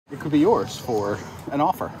could be yours for an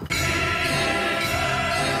offer.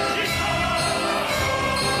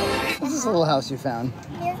 This is a little house you found.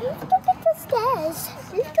 Yeah, let's go get the stairs.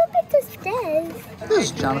 Let's go get the stairs. This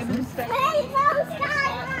is Jonathan.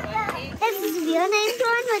 Is his real name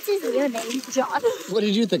John? What's his real name? John. What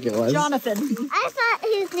did you think it was? Jonathan. I thought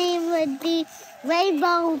his name would be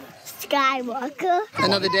Rainbow Skywalker.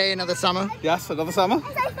 Another day, another summer. Yes, another summer?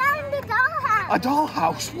 Because I found the dollhouse. A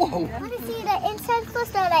dollhouse, whoa. I want to see the inside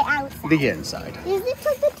first or the outside? The inside. These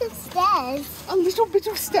little bits of stairs. A little bit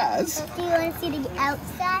of stairs. Do you want to see the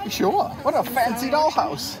outside? Sure. What a fancy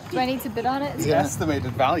dollhouse. Do I need to bid on it? The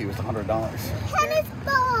estimated value is $100. Tennis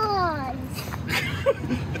balls.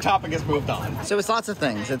 The topic has moved on. So it's lots of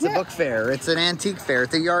things. It's a book fair. It's an antique fair.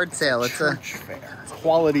 It's a yard sale. It's a Church fair.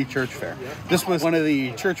 Quality church fair. This was one of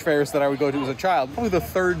the church fairs that I would go to as a child. Probably the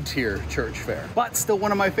third tier church fair, but still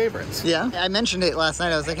one of my favorites. Yeah, I mentioned it last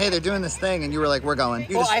night. I was like, hey, they're doing this thing. And you were like, we're going.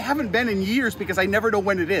 Well, I haven't been in years because I never know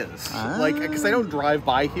when it is. Like, because I don't drive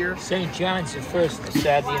by here. St. John's the first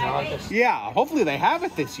Saturday in August. Yeah, hopefully they have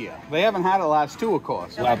it this year. They haven't had it last two, of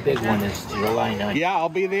course. Our big one is July 9th. Yeah, I'll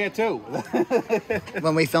be there too.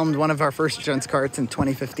 When we filmed one of our first Junt's carts in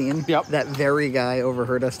 2015, that very guy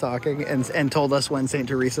overheard us talking and told us when St.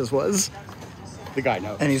 Teresa's was. The guy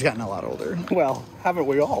knows. And he's gotten a lot older. Well, haven't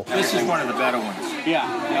we all? This is one of the better ones.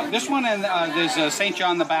 Yeah. This one, and there's St.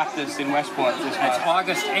 John the Baptist in Westport. It's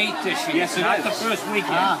August 8th this year. Yes, it not is. the first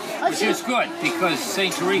weekend, which is good because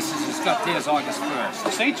St. Teresa's has got theirs August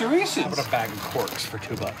 1st. St. Teresa's. How about a bag of corks for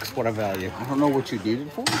 $2? What a value. I don't know what you need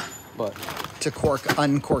it for, but... To cork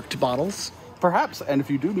uncorked bottles? Perhaps, and if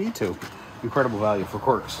you do need to. Incredible value for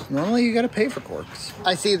corks. Normally you gotta pay for corks.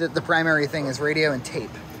 I see that the primary thing is radio and tape.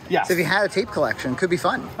 Yes. So if you had a tape collection, it could be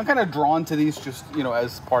fun. I'm kind of drawn to these just,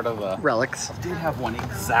 as part of the... Relics. I did have one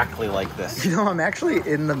exactly like this. You know, I'm actually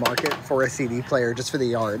in the market for a CD player just for the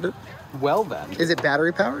yard. Well then. Is it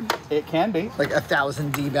battery powered? It can be. Like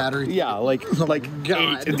 1,000 D batteries? Yeah, like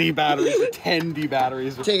God. 8 D batteries or 10 D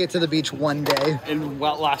batteries. Take it to the beach one day. And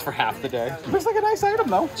well, last for half the day. Looks like a nice item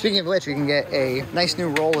though. Speaking of which, you can get a nice new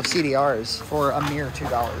roll of CDRs for a mere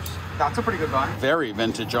 $2. That's a pretty good buy. Very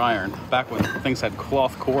vintage iron. Back when things had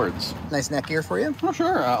cloth cords. Nice neck gear for you? Oh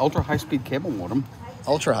sure, ultra high speed cable modem.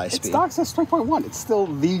 Ultra high It speed. stocks as 3.1. It's still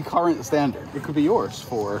the current standard. It could be yours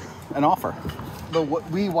for an offer. The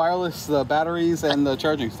Wii wireless, the batteries, and the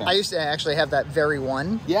charging stand. I used to actually have that very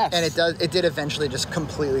one. Yes. And it did eventually just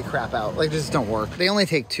completely crap out. Like, just don't work. They only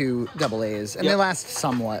take 2 AA's, and they last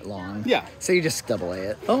somewhat long. Yeah. So you just AA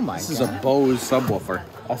it. Oh my God. This is a Bose subwoofer.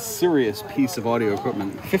 A serious piece of audio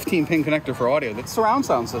equipment. 15-pin connector for audio. That's surround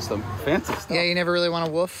sound system. Fancy stuff. Yeah, you never really want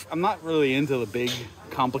to woof? I'm not really into the big,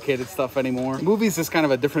 complicated stuff anymore. Movies is kind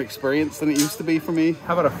of a different experience than it used to be for me.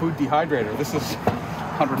 How about a food dehydrator? This is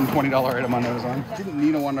 $120 item on Amazon. Didn't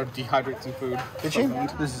need one to dehydrate some food. Did you?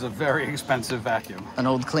 This is a very expensive vacuum. An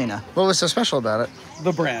old cleaner. What was so special about it?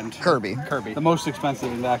 The brand. Kirby. Kirby. The most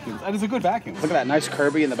expensive in vacuums. And it's a good vacuum. Look at that nice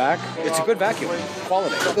Kirby in the back. It's a good vacuum.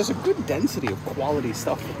 Quality. There's a good density of quality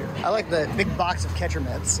stuff here. I like the big box of catcher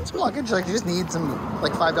mitts. Some luggage, like you just need some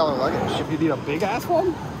like $5 luggage. If you need a big ass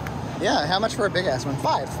one? Yeah, how much for a big ass one?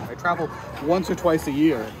 $5. I travel once or twice a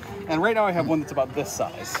year. And right now I have one that's about this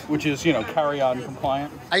size, which is, carry-on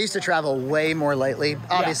compliant. I used to travel way more lightly,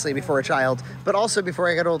 obviously before a child, but also before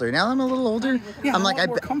I got older. Now I'm a little older. I'm like,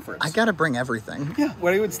 comforts. I gotta bring everything. Yeah.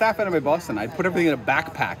 When I would staff out of my Boston, I'd put everything in a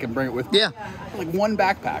backpack and bring it with me. Yeah. Like one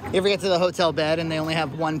backpack. You ever get to the hotel bed and they only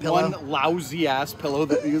have one pillow? One lousy ass pillow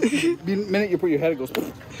that the minute you put your head, it goes.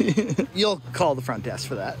 You'll call the front desk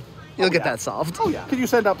for that. You'll get that solved. Oh yeah. Could you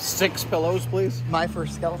send up 6 pillows, please? My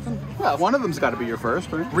first skeleton? Well, one of them's got to be your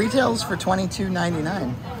first, right? Retails for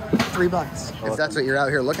 $22.99. $3. If that's what you're out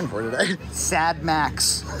here looking for today. Sad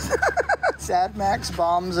Max. Sad Max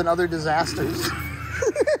bombs and other disasters.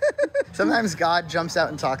 Sometimes God jumps out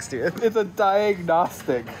and talks to you. It's a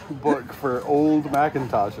diagnostic book for old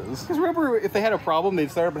Macintoshes. Because remember, if they had a problem,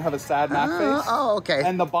 they'd start up and have a sad Mac face. Oh, okay.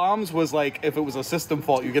 And the bombs was like, if it was a system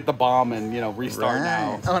fault, you get the bomb and, restart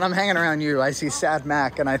now. Oh, when I'm hanging around you, I see Sad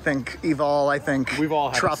Mac, and I think Evol, We've all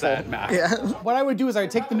had Truffle. a sad Mac. Yeah. What I would do is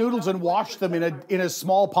I'd take the noodles and wash them in a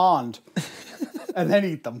small pond. And then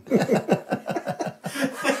eat them.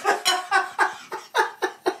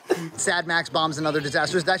 Sad Max bombs and other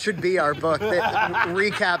disasters. That should be our book that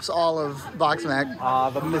recaps all of Box Mac.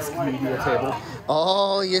 The Misc Media Table.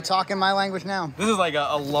 Oh, you're talking my language now. This is like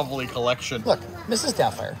a lovely collection. Look, Mrs.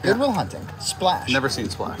 Doubtfire, Good Will Hunting, Splash. Never seen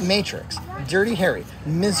Splash. Matrix, Dirty Harry,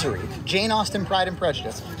 Misery, Jane Austen, Pride and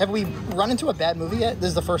Prejudice. Have we run into a bad movie yet? This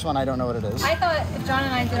is the first one. I don't know what it is. I thought if John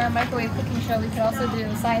and I did our microwave cooking show, we could also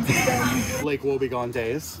do Science Experiment. Lake Woebegone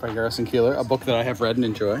Days by Garrison Keillor, a book that I have read and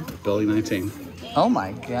enjoy. Billy 19. Oh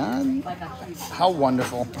my God. How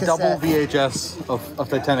wonderful. Double VHS of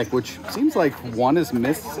Titanic, which seems like one is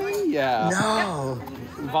missing? Yeah. No.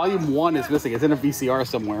 Volume 1 is missing. It's in a VCR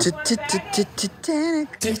somewhere. Titanic.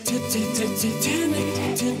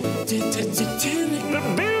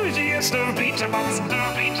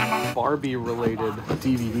 Barbie-related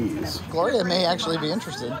DVDs. Gloria may actually be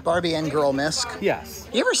interested. Barbie and Girl Misk. Yes.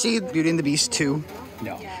 You ever see Beauty and the Beast 2?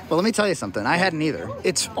 No. Well, let me tell you something. I hadn't either.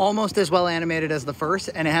 It's almost as well animated as the first,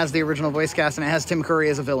 and it has the original voice cast, and it has Tim Curry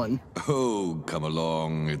as a villain. Oh, come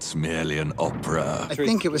along. It's merely an opera. I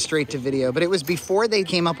think it was straight to video, but it was before they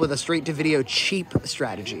came up with a straight to video cheap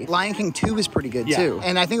strategy. Lion King 2 is pretty good too.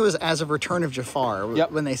 And I think it was as of Return of Jafar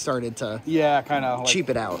when they started to kind of cheap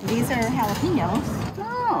it out. These are jalapenos.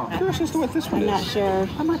 Oh, curious as to what this one is. I'm not sure.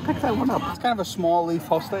 I might pick that one up. It's kind of a small leaf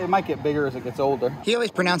hosta. It might get bigger as it gets older. He always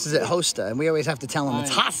pronounces it hosta, and we always have to tell him it's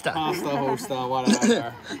hosta. Hosta, hosta,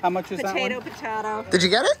 whatever. How much is that one? Potato. Did you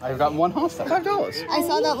get it? I've got one hosta. $5. I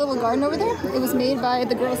saw that little garden over there. It was made by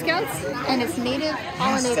the Girl Scouts, and it's native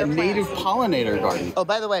pollinator A native pollinator garden. Oh,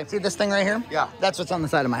 by the way, see this thing right here? Yeah. That's what's on the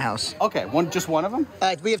side of my house. Okay, just one of them?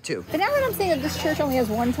 We have 2. But now that I'm saying that this church only has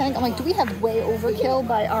one tank, I'm like, do we have way overkill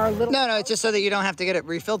by our little... No, it's just so that you don't have to get it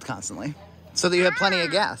refilled constantly. So that you have plenty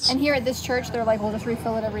of gas. And here at this church, they're like, we'll just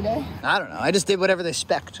refill it every day. I don't know. I just did whatever they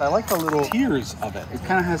spec'd. I like the little tiers of it. It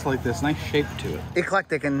kind of has like this nice shape to it.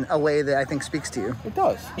 Eclectic in a way that I think speaks to you. It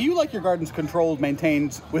does. You like your gardens controlled,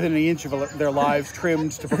 maintained, within an inch of their lives,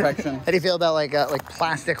 trimmed to perfection. How do you feel about like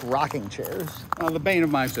plastic rocking chairs? The bane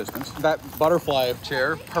of my existence. That butterfly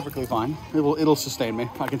chair, perfectly fine. It'll sustain me.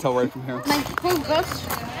 I can tell right from here. My whole Girl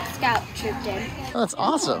Scout troop did. Oh, that's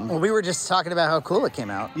awesome. Well, we were just talking about how cool it came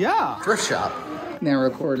out. Yeah. Thrift shop.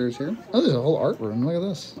 Narrow corridors here. Oh, there's a whole art room. Look at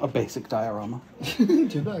this. A basic diorama.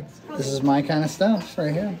 $2. This is my kind of stuff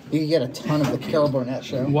right here. You can get a ton of the Carol Burnett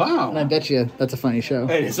show. Wow. And I bet you that's a funny show.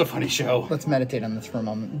 It is a funny show. Let's meditate on this for a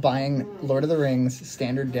moment. Buying Lord of the Rings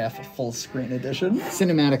Standard Def Full Screen Edition.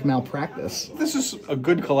 Cinematic malpractice. This is a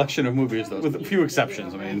good collection of movies, though, with a few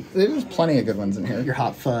exceptions. I mean, there's plenty of good ones in here. Your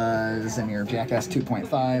Hot Fuzz and your Jackass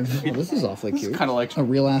 2.5. Well, this is awfully cute. Kind of like a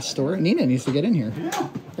real ass store. Nina needs to get in here. Yeah.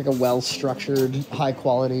 Like a well-structured,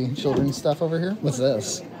 high-quality children's stuff over here. What's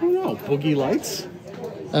this? I don't know. Boogie lights?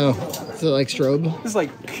 Oh, so like strobe? This is like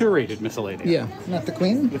curated miscellaneous. Yeah, not the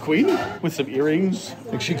Queen? The Queen? With some earrings.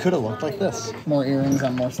 Like she could have looked like this. More earrings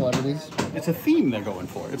on more celebrities. It's a theme they're going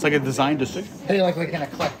for. It's like a design decision. How do you like an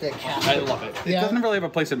eclectic cat? I love it. It doesn't really have a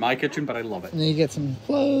place in my kitchen, but I love it. And then you get some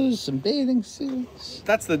clothes, some bathing suits.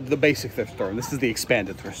 That's the basic thrift store. This is the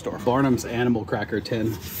expanded thrift store. Barnum's Animal Cracker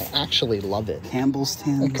tin. I actually love it. Campbell's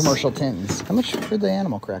tins. Like commercial tins. How much for the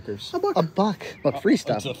animal crackers? $1. $1. Look, free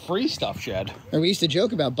stuff. It's a free stuff shed. And we used to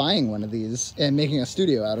joke about buying one of these and making a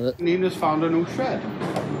studio out of it. Nina's found a new shed.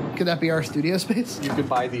 Could that be our studio space? You could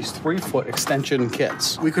buy these 3-foot extension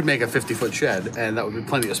kits. We could make a 50-foot shed, and that would be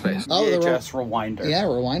plenty of space. Oh, VHS rewinder. Yeah,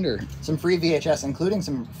 rewinder. Some free VHS, including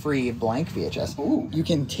some free blank VHS. Ooh. You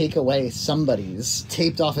can take away somebody's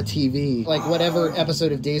taped off a TV, like whatever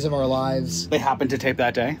episode of Days of Our Lives. They happen to tape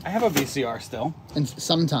that day. I have a VCR still. And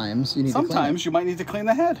sometimes you need to clean it. Sometimes you might need to clean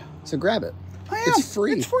the head. So grab it. I am. It's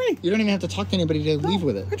free. It's free. You don't even have to talk to anybody to leave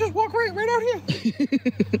with it. You just walk right out here.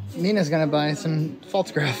 Nina's gonna buy some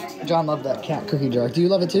Faltzgraph. John loved that cat cookie jar. Do you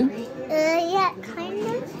love it too? Yeah, kind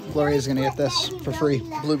of. Gloria's gonna get this for free.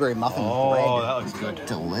 Blueberry muffin bread. That looks good.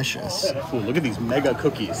 Delicious. Ooh, look at these mega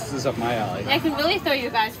cookies. This is up my alley. I can really throw you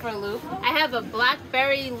guys for a loop. I have a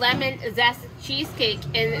blackberry lemon zest cheesecake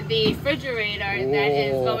in the refrigerator that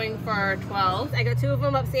is going for $12. I got 2 of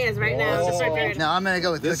them upstairs right now. It's just refrigerator. No, I'm gonna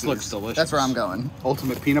go with This cookies. looks delicious. That's where I'm going.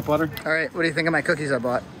 Ultimate peanut butter. All right, what do you think of my cookies I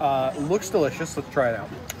bought? Looks delicious. Let's try it out.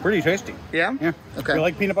 Pretty tasty. Yeah? Yeah. Okay. You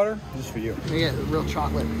like peanut butter? This is for you. You get real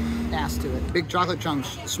chocolate ass to it. Big chocolate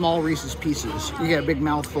chunks, small Reese's Pieces. You get a big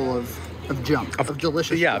mouthful of junk, of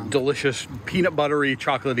delicious junk. Delicious peanut buttery,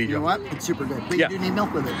 chocolatey You know what? It's super good. But Yeah. you do need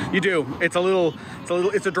milk with it. You do. It's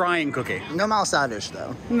a drying cookie. No malsadish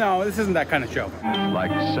though. No, this isn't that kind of show.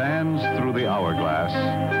 Like sands through the hourglass,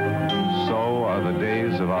 so are the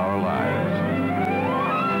days of our lives.